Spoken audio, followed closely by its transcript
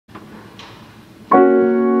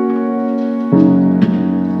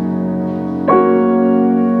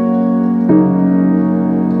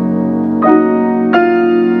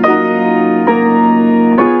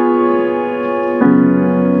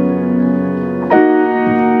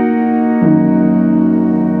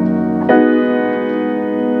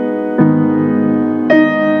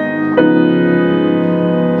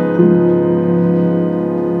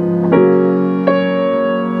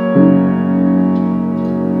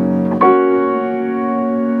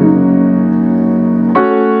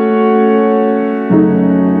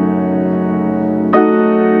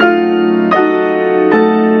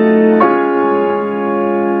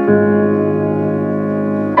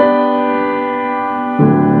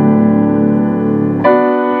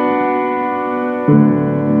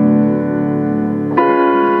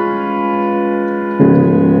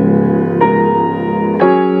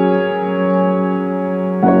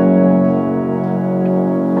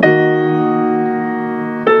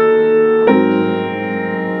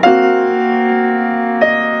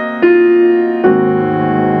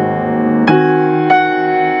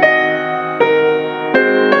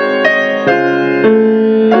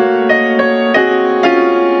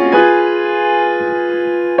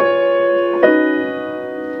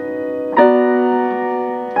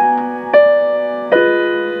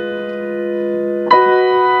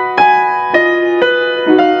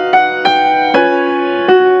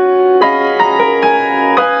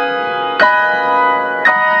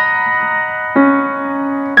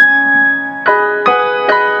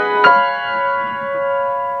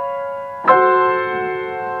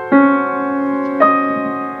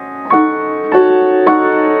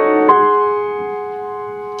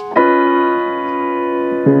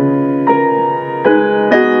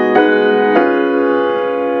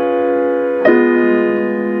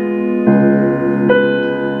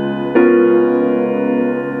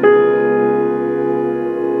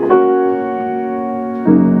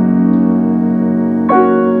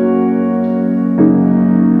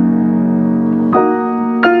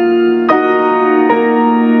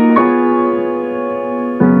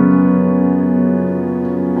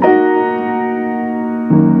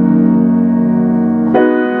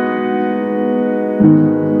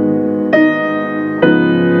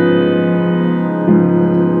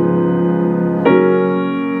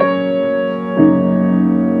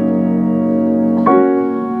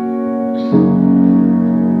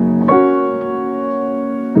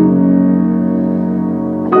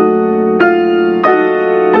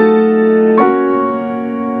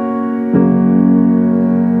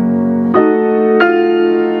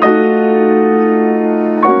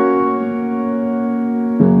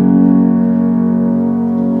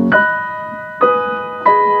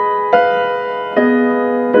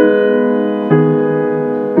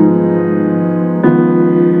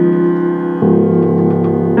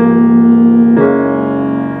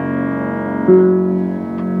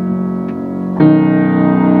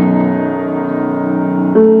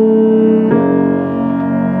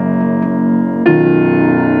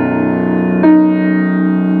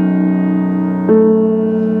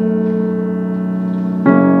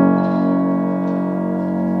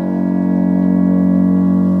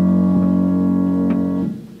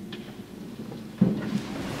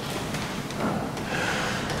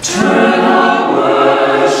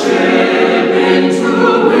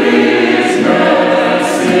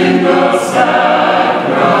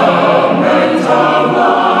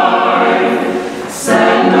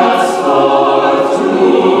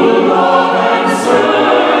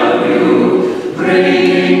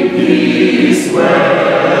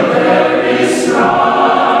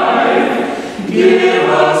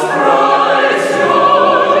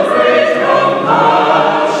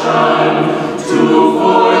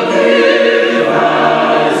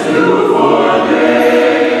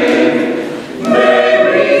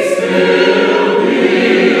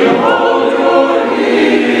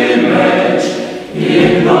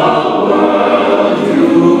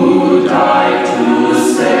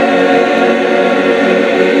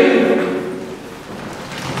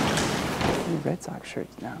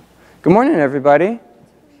Good morning, everybody.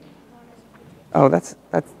 Oh, that's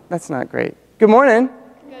not great. Good morning.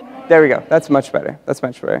 Good morning. There we go. That's much better. That's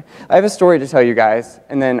much better. I have a story to tell you guys,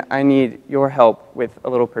 and then I need your help with a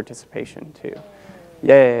little participation too.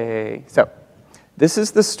 Yay! So, this is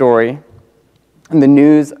the story and the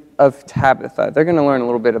news of Tabitha. They're going to learn a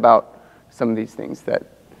little bit about some of these things that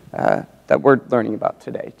we're learning about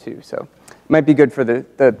today too. So, it might be good for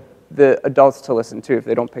the adults to listen to if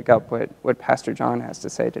they don't pick up what Pastor John has to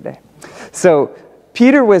say today. So,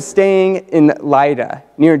 Peter was staying in Lydda,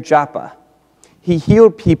 near Joppa. He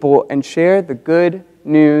healed people and shared the good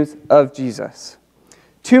news of Jesus.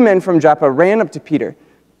 2 men from Joppa ran up to Peter.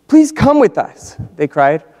 "Please come with us," they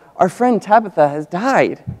cried. "Our friend Tabitha has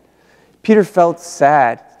died." Peter felt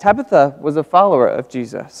sad. Tabitha was a follower of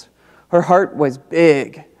Jesus. Her heart was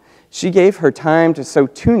big. She gave her time to sew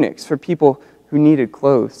tunics for people who needed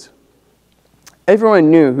clothes. Everyone who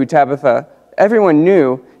knew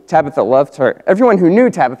Tabitha loved her. Everyone who knew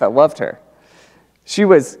Tabitha loved her. She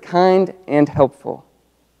was kind and helpful.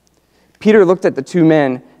 Peter looked at the 2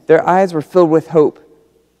 men. Their eyes were filled with hope.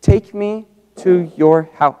 "Take me to your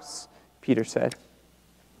house," Peter said.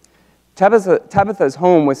 Tabitha's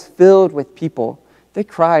home was filled with people. They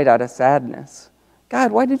cried out of sadness.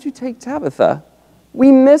 "God, why did you take Tabitha?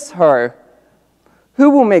 We miss her. Who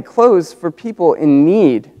will make clothes for people in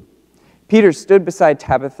need?" Peter stood beside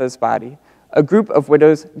Tabitha's body. A group of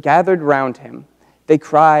widows gathered round him. They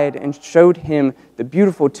cried and showed him the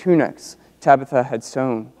beautiful tunics Tabitha had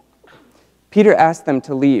sewn. Peter asked them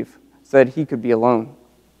to leave so that he could be alone.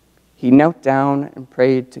 He knelt down and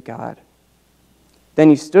prayed to God. Then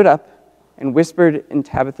he stood up and whispered in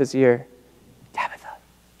Tabitha's ear, "Tabitha,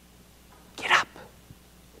 get up."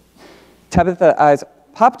 Tabitha's eyes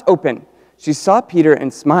popped open. She saw Peter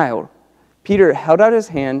and smiled. Peter held out his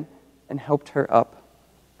hand and helped her up.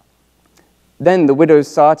 When the widows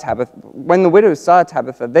saw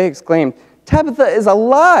Tabitha, they exclaimed, "Tabitha is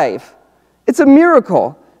alive! It's a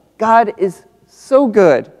miracle! God is so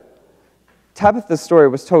good!" Tabitha's story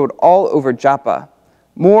was told all over Joppa.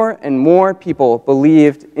 More and more people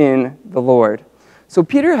believed in the Lord. So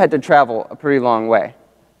Peter had to travel a pretty long way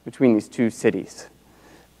between these 2 cities.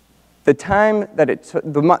 The time that it took,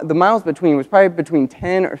 the miles between was probably between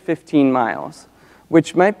 10 or 15 miles,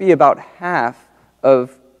 which might be about half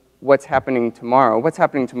of what's happening tomorrow. What's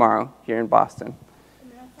happening tomorrow here in Boston?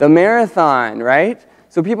 The marathon, right?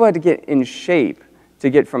 So people had to get in shape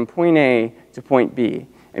to get from point A to point B.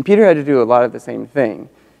 And Peter had to do a lot of the same thing.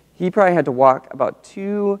 He probably had to walk about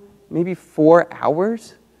 2, maybe 4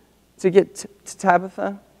 hours to get to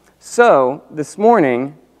Tabitha. So this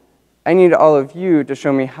morning, I need all of you to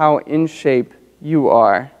show me how in shape you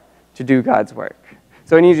are to do God's work.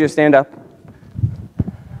 So I need you to stand up.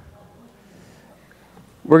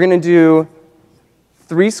 We're going to do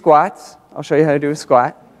 3 squats. I'll show you how to do a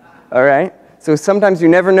squat. All right? So sometimes you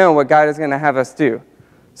never know what God is going to have us do.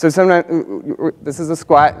 So sometimes, this is a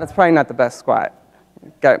squat. That's probably not the best squat.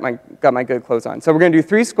 Got my good clothes on. So we're going to do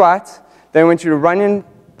 3 squats. Then I want you to run in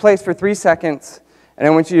place for 3 seconds. And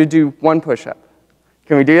I want you to do 1 push-up.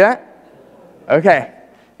 Can we do that? Okay.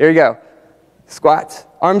 Here we go. Squats.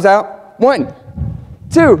 Arms out. 1,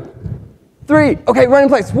 2, 3. Okay, run in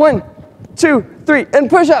place. 1, 2, 3, and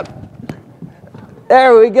push up.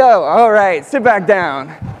 There we go. All right, sit back down.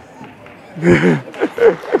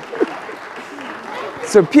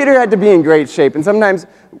 So Peter had to be in great shape, and sometimes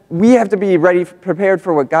we have to be prepared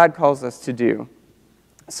for what God calls us to do.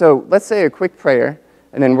 So let's say a quick prayer,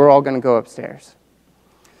 and then we're all going to go upstairs.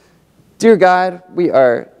 Dear God, we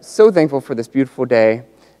are so thankful for this beautiful day,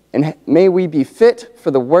 and may we be fit for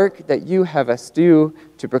the work that you have us do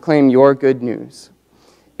to proclaim your good news.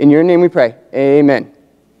 In your name we pray. Amen.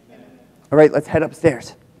 All right, let's head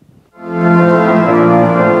upstairs.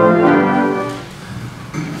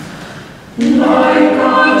 Like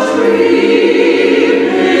a tree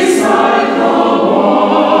beside the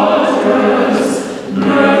waters,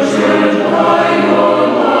 nurtured by your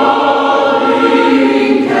loving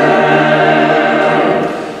care,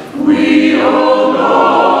 we, O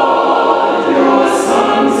Lord, your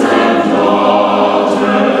sons and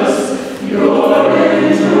daughters, your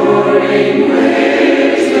enduring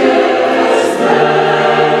grace is there.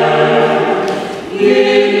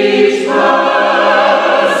 In each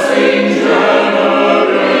passing generation,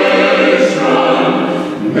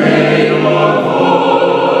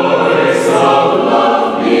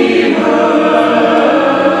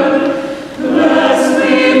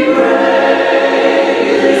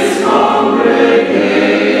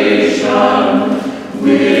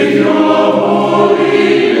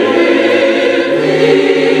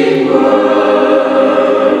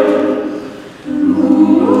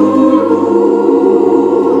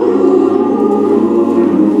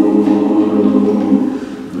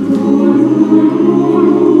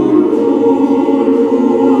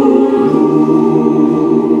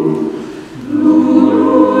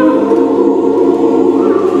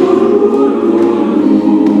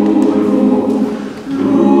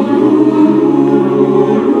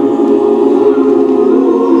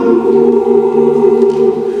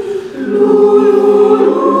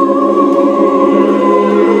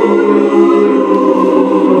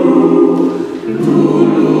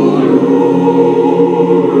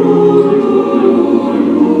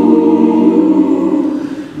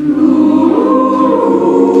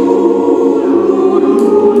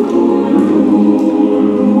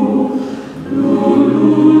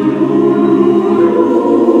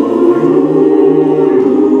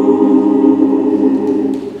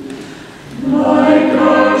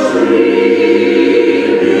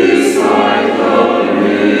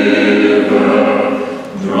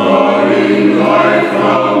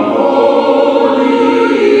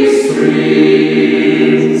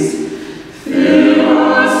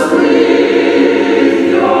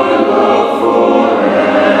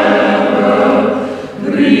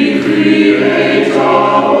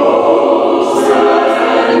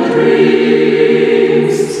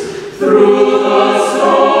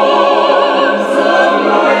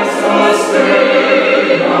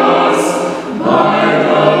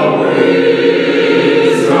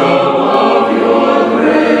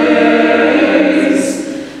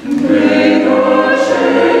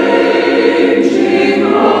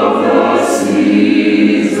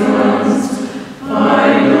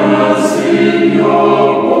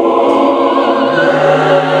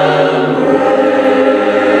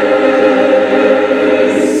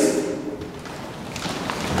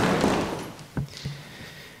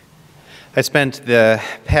 I spent the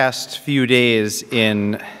past few days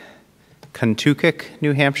in Contoocook,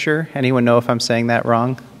 New Hampshire. Anyone know if I'm saying that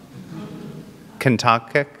wrong?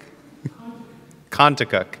 Contoocook?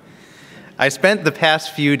 Contoocook. I spent the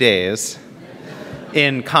past few days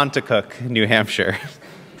in Contoocook, New Hampshire.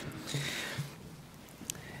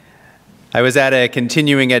 I was at a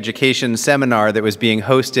continuing education seminar that was being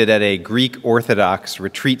hosted at a Greek Orthodox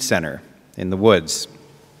retreat center in the woods.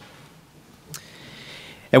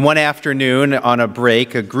 And one afternoon, on a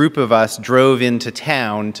break, a group of us drove into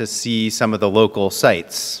town to see some of the local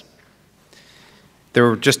sights. There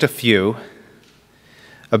were just a few: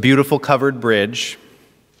 a beautiful covered bridge,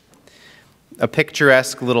 a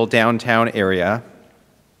picturesque little downtown area,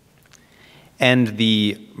 and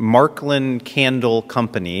the Markland Candle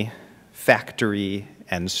Company factory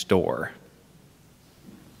and store.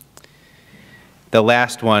 The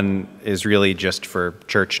last one is really just for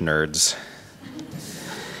church nerds.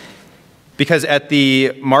 Because at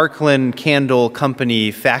the Markland Candle Company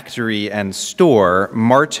factory and store,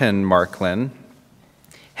 Martin Markland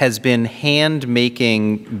has been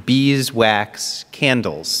hand-making beeswax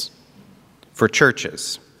candles for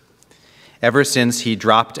churches ever since he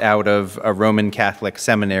dropped out of a Roman Catholic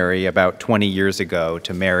seminary about 20 years ago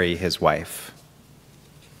to marry his wife.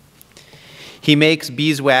 He makes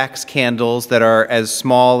beeswax candles that are as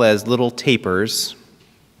small as little tapers,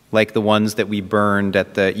 like the ones that we burned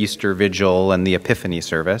at the Easter Vigil and the Epiphany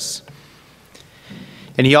service.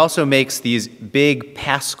 And he also makes these big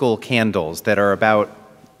Paschal candles that are about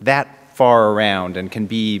that far around and can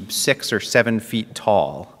be 6 or 7 feet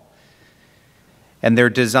tall. And they're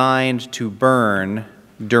designed to burn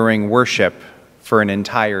during worship for an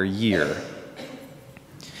entire year.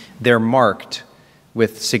 They're marked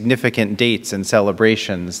with significant dates and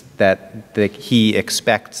celebrations that he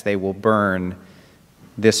expects they will burn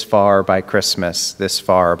this far by Christmas, this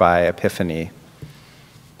far by Epiphany.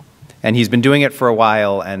 And he's been doing it for a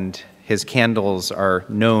while, and his candles are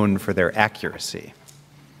known for their accuracy.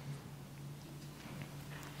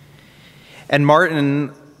 And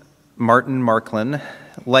Martin Markland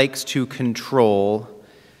likes to control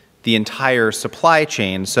the entire supply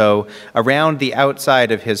chain, so around the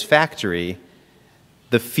outside of his factory,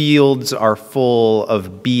 the fields are full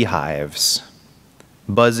of beehives,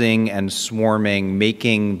 buzzing and swarming,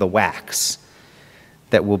 making the wax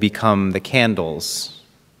that will become the candles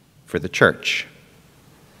for the church.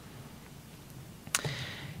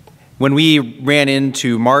 When we ran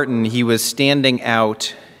into Martin, he was standing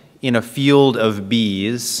out in a field of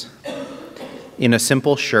bees in a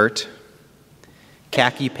simple shirt,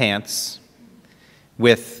 khaki pants,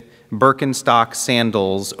 with Birkenstock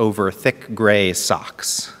sandals over thick gray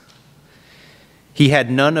socks. He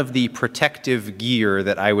had none of the protective gear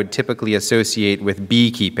that I would typically associate with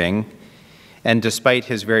beekeeping, and despite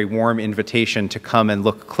his very warm invitation to come and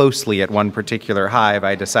look closely at one particular hive,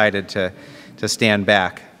 I decided to stand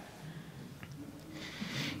back.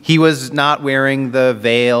 He was not wearing the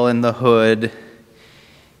veil and the hood.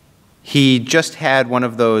 He just had one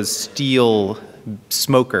of those steel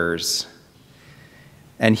smokers,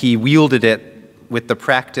 and he wielded it with the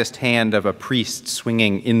practiced hand of a priest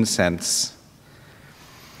swinging incense.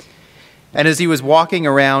 And as he was walking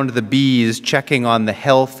around the bees, checking on the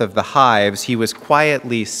health of the hives, he was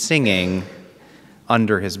quietly singing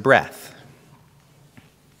under his breath.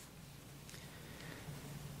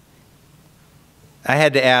 I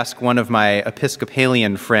had to ask one of my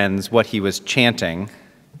Episcopalian friends what he was chanting,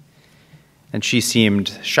 and she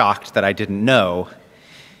seemed shocked that I didn't know.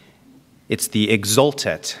 It's the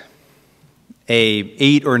Exultet, a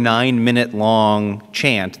 8 or 9 minute long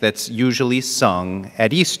chant that's usually sung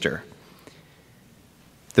at Easter,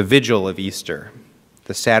 the vigil of Easter,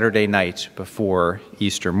 the Saturday night before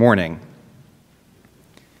Easter morning.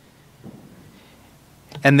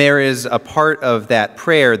 And there is a part of that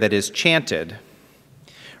prayer that is chanted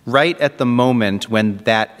right at the moment when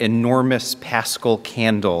that enormous Paschal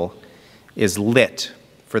candle is lit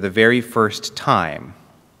for the very first time.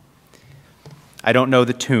 I don't know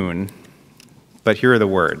the tune, but here are the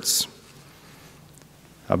words.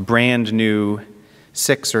 A brand new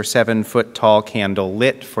 6 or 7 foot tall candle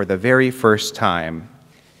lit for the very first time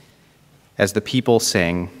as the people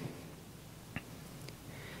sing,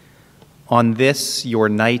 "On this your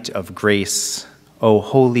night of grace, O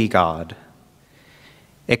holy God,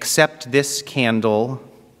 accept this candle,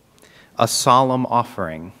 a solemn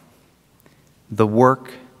offering, the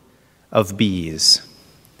work of bees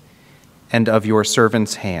and of your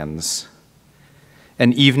servants' hands,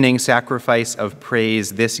 an evening sacrifice of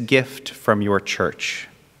praise, this gift from your church.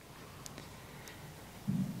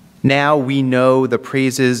 Now we know the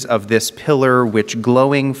praises of this pillar which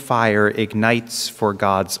glowing fire ignites for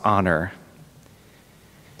God's honor.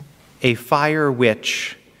 A fire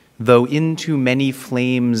which, though into many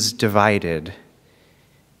flames divided,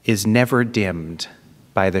 is never dimmed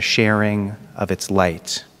by the sharing of its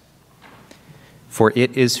light. For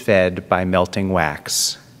it is fed by melting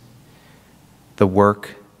wax, the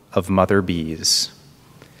work of mother bees,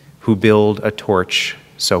 who build a torch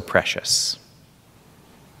so precious.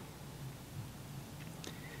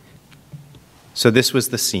 So this was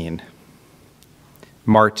the scene.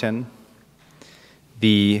 Martin,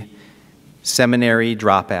 the seminary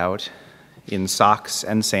dropout in socks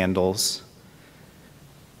and sandals,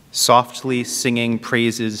 softly singing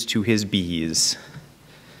praises to his bees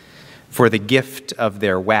for the gift of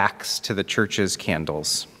their wax to the church's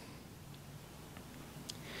candles.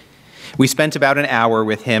 We spent about an hour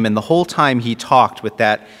with him, and the whole time he talked with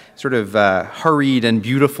that sort of hurried and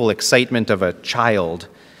beautiful excitement of a child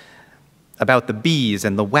about the bees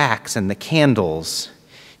and the wax and the candles.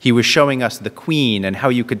 He was showing us the queen and how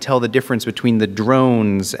you could tell the difference between the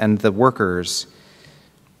drones and the workers.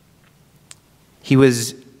 He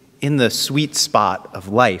was in the sweet spot of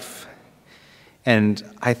life. And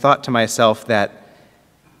I thought to myself that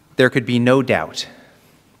there could be no doubt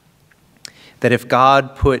that if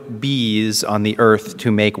God put bees on the earth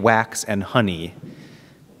to make wax and honey,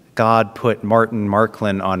 God put Martin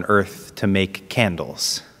Marklin on earth to make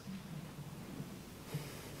candles.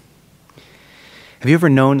 Have you ever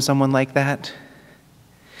known someone like that?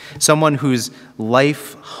 Someone whose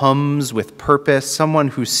life hums with purpose, someone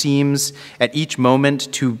who seems at each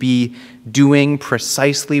moment to be doing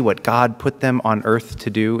precisely what God put them on earth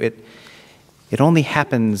to do. It only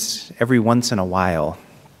happens every once in a while.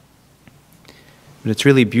 But it's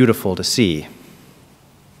really beautiful to see.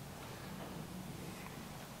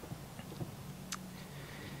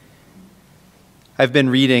 I've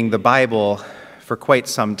been reading the Bible for quite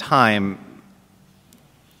some time,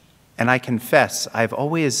 and I confess I've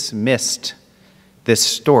always missed this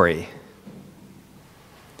story.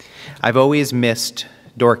 I've always missed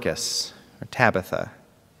Dorcas, or Tabitha.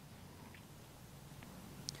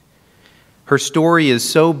 Her story is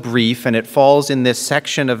so brief, and it falls in this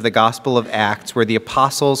section of the Gospel of Acts where the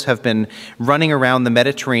apostles have been running around the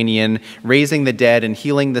Mediterranean, raising the dead and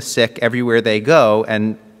healing the sick everywhere they go.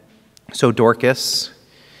 And so Dorcas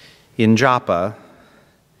in Joppa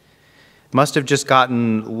must have just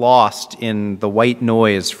gotten lost in the white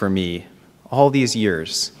noise for me all these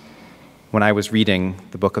years when I was reading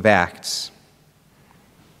the book of Acts.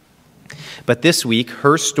 But this week,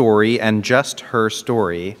 her story, and just her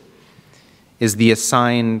story, is the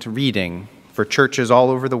assigned reading for churches all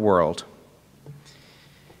over the world.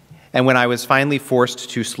 And when I was finally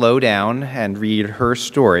forced to slow down and read her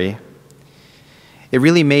story, it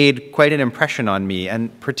really made quite an impression on me,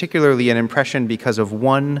 and particularly an impression because of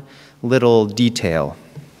one little detail.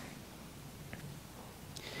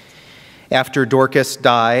 After Dorcas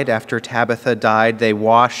died, after Tabitha died, they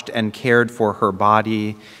washed and cared for her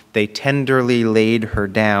body. They tenderly laid her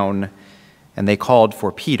down, and they called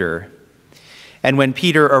for Peter. And when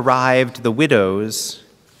Peter arrived, the widows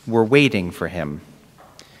were waiting for him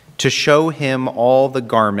to show him all the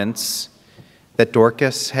garments that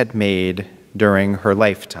Dorcas had made during her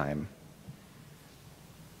lifetime.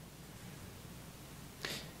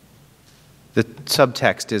 The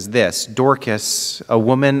subtext is this: Dorcas, a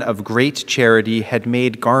woman of great charity, had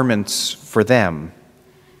made garments for them,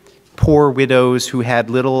 poor widows who had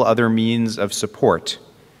little other means of support.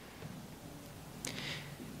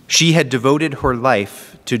 She had devoted her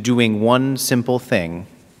life to doing one simple thing,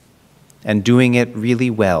 and doing it really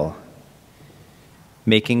well: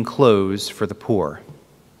 making clothes for the poor.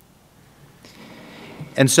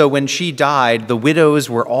 And so when she died, the widows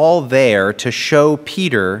were all there to show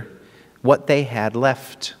Peter what they had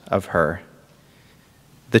left of her,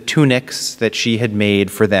 the tunics that she had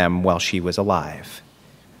made for them while she was alive.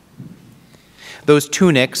 Those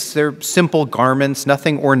tunics, they're simple garments,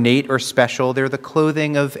 nothing ornate or special. They're the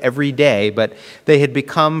clothing of every day, but they had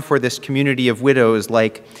become for this community of widows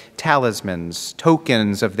like talismans,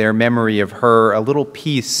 tokens of their memory of her, a little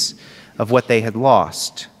piece of what they had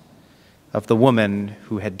lost, of the woman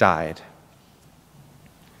who had died.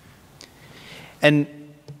 And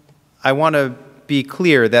I want to be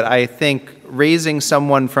clear that I think raising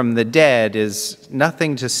someone from the dead is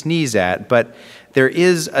nothing to sneeze at, but there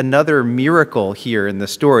is another miracle here in the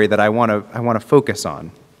story that I want to focus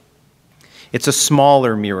on. It's a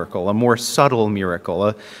smaller miracle, a more subtle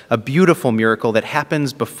miracle, a beautiful miracle that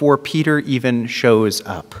happens before Peter even shows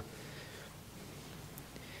up.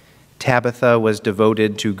 Tabitha was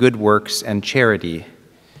devoted to good works and charity,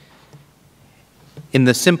 In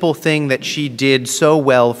the simple thing that she did so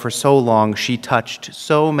well for so long, she touched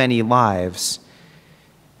so many lives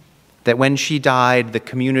that when she died, the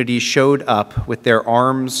community showed up with their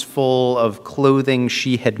arms full of clothing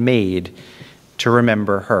she had made to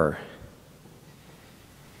remember her.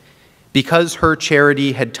 Because her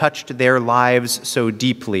charity had touched their lives so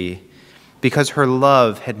deeply, because her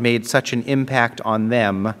love had made such an impact on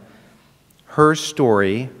them, her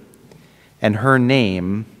story and her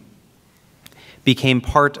name became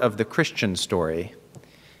part of the Christian story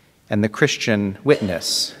and the Christian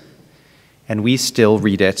witness, and we still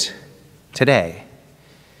read it today.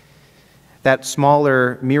 That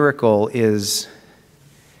smaller miracle is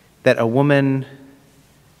that a woman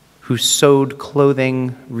who sewed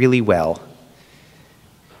clothing really well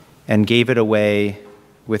and gave it away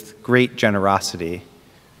with great generosity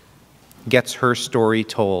gets her story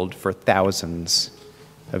told for thousands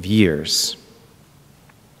of years.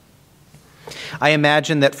 I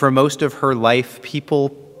imagine that for most of her life, people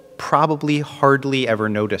probably hardly ever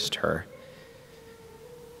noticed her.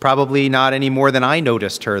 Probably not any more than I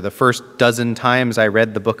noticed her the first dozen times I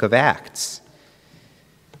read the book of Acts.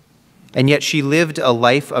 And yet she lived a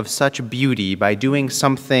life of such beauty by doing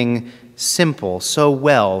something simple so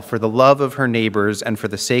well for the love of her neighbors and for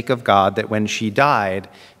the sake of God that when she died,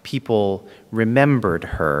 people remembered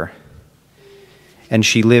her. And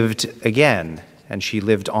she lived again, and she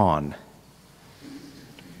lived on.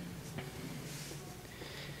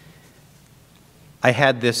 I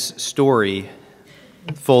had this story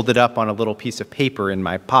folded up on a little piece of paper in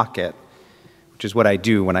my pocket, which is what I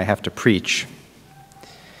do when I have to preach.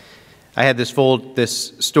 I had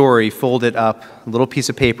this story folded up, a little piece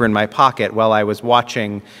of paper in my pocket while I was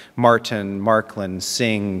watching Martin Markland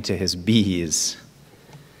sing to his bees.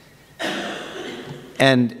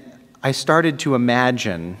 And I started to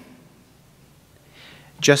imagine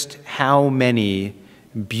just how many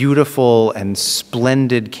beautiful and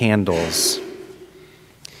splendid candles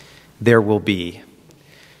there will be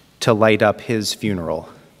to light up his funeral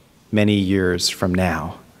many years from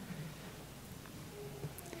now.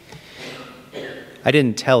 I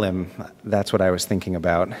didn't tell him that's what I was thinking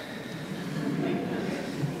about.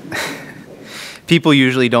 People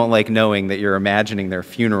usually don't like knowing that you're imagining their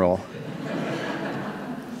funeral.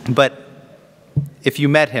 But if you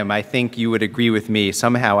met him, I think you would agree with me.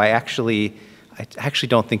 Somehow, I actually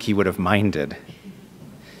don't think he would have minded.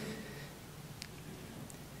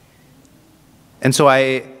 And so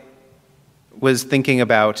I was thinking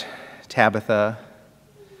about Tabitha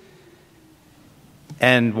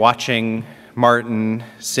and watching Martin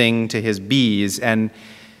sing to his bees, and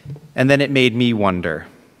then it made me wonder,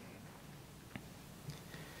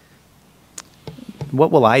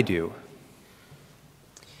 what will I do?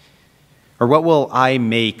 Or what will I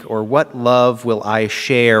make? Or what love will I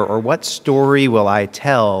share? Or what story will I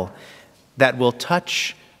tell that will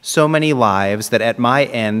touch so many lives that at my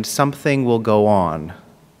end something will go on,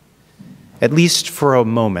 at least for a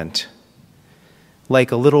moment,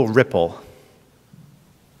 like a little ripple?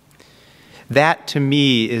 That, to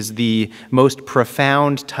me, is the most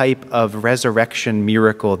profound type of resurrection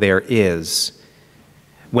miracle there is,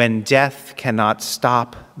 when death cannot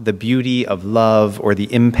stop the beauty of love or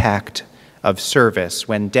the impact of service,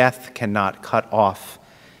 when death cannot cut off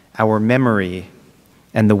our memory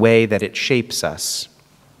and the way that it shapes us.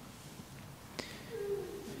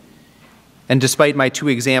 And despite my two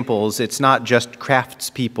examples, it's not just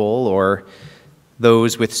craftspeople or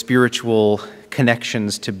those with spiritual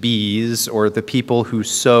connections to bees or the people who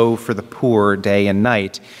sew for the poor day and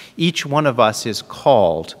night. Each one of us is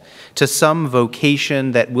called to some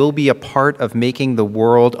vocation that will be a part of making the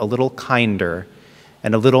world a little kinder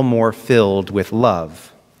and a little more filled with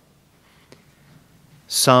love.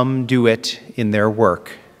 Some do it in their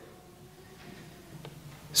work.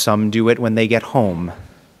 Some do it when they get home.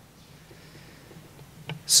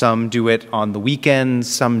 Some do it on the weekends.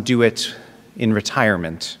 Some do it in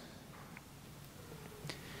retirement.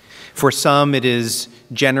 For some, it is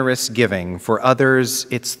generous giving. For others,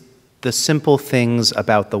 it's the simple things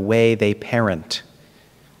about the way they parent.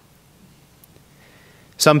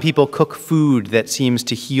 Some people cook food that seems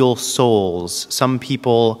to heal souls. Some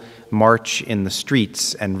people march in the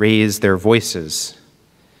streets and raise their voices.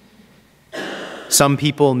 Some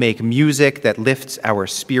people make music that lifts our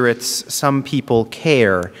spirits. Some people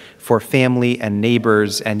care for family and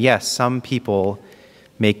neighbors. And yes, some people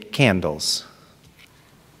make candles.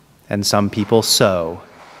 And some people sew.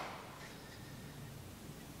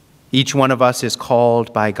 Each one of us is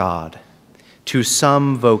called by God to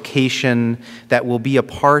some vocation that will be a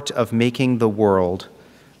part of making the world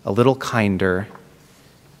a little kinder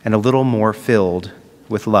and a little more filled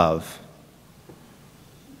with love.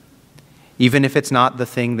 even if it's not the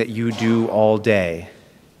thing that you do all day,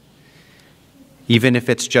 even if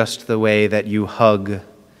it's just the way that you hug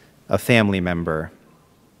a family member,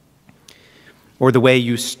 or the way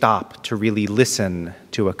you stop to really listen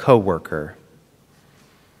to a coworker,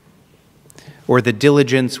 or the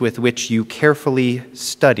diligence with which you carefully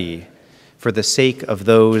study for the sake of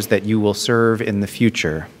those that you will serve in the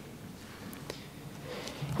future.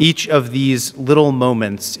 Each of these little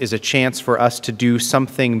moments is a chance for us to do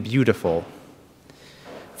something beautiful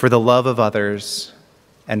for the love of others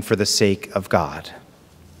and for the sake of God.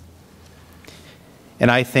 And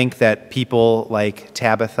I think that people like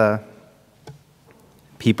Tabitha,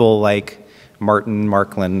 people like Martin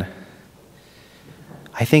Markland,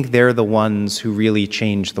 I think they're the ones who really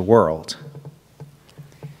change the world.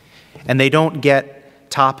 And they don't get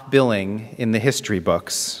top billing in the history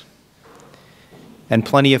books, and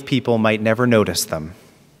plenty of people might never notice them.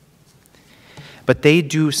 But they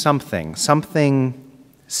do something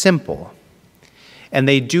simple, and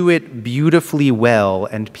they do it beautifully well,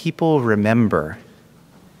 and people remember.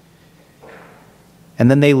 And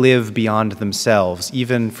then they live beyond themselves,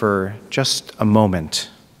 even for just a moment.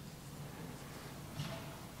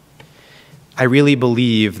 I really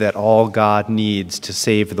believe that all God needs to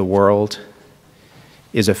save the world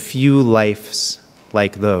is a few lives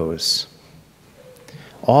like those.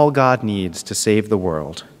 All God needs to save the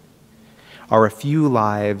world are a few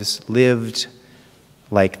lives lived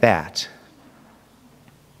like that.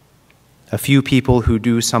 A few people who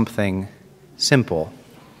do something simple,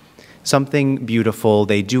 something beautiful.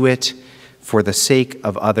 They do it for the sake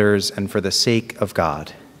of others and for the sake of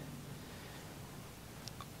God.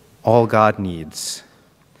 All God needs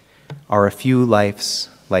are a few lives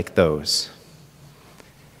like those.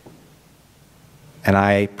 And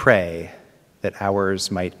I pray that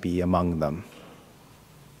ours might be among them.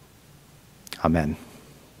 Amen.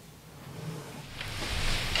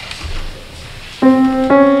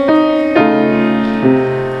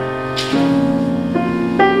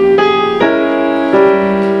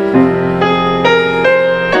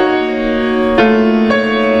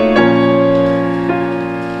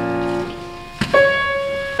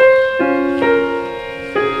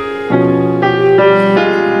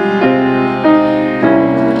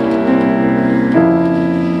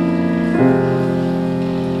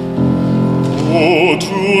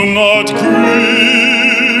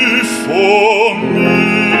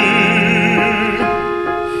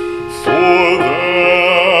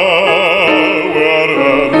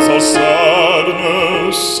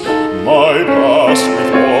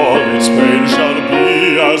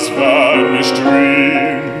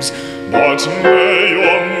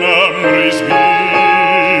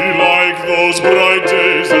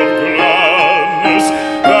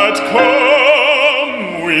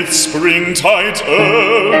 Springtide's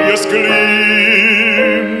earliest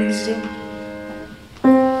gleams.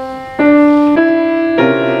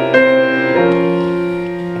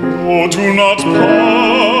 Oh, do not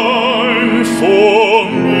pine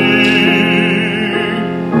for me.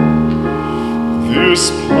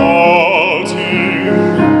 This parting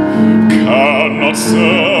cannot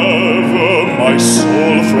sever my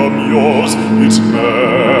soul from yours. It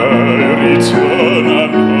may return.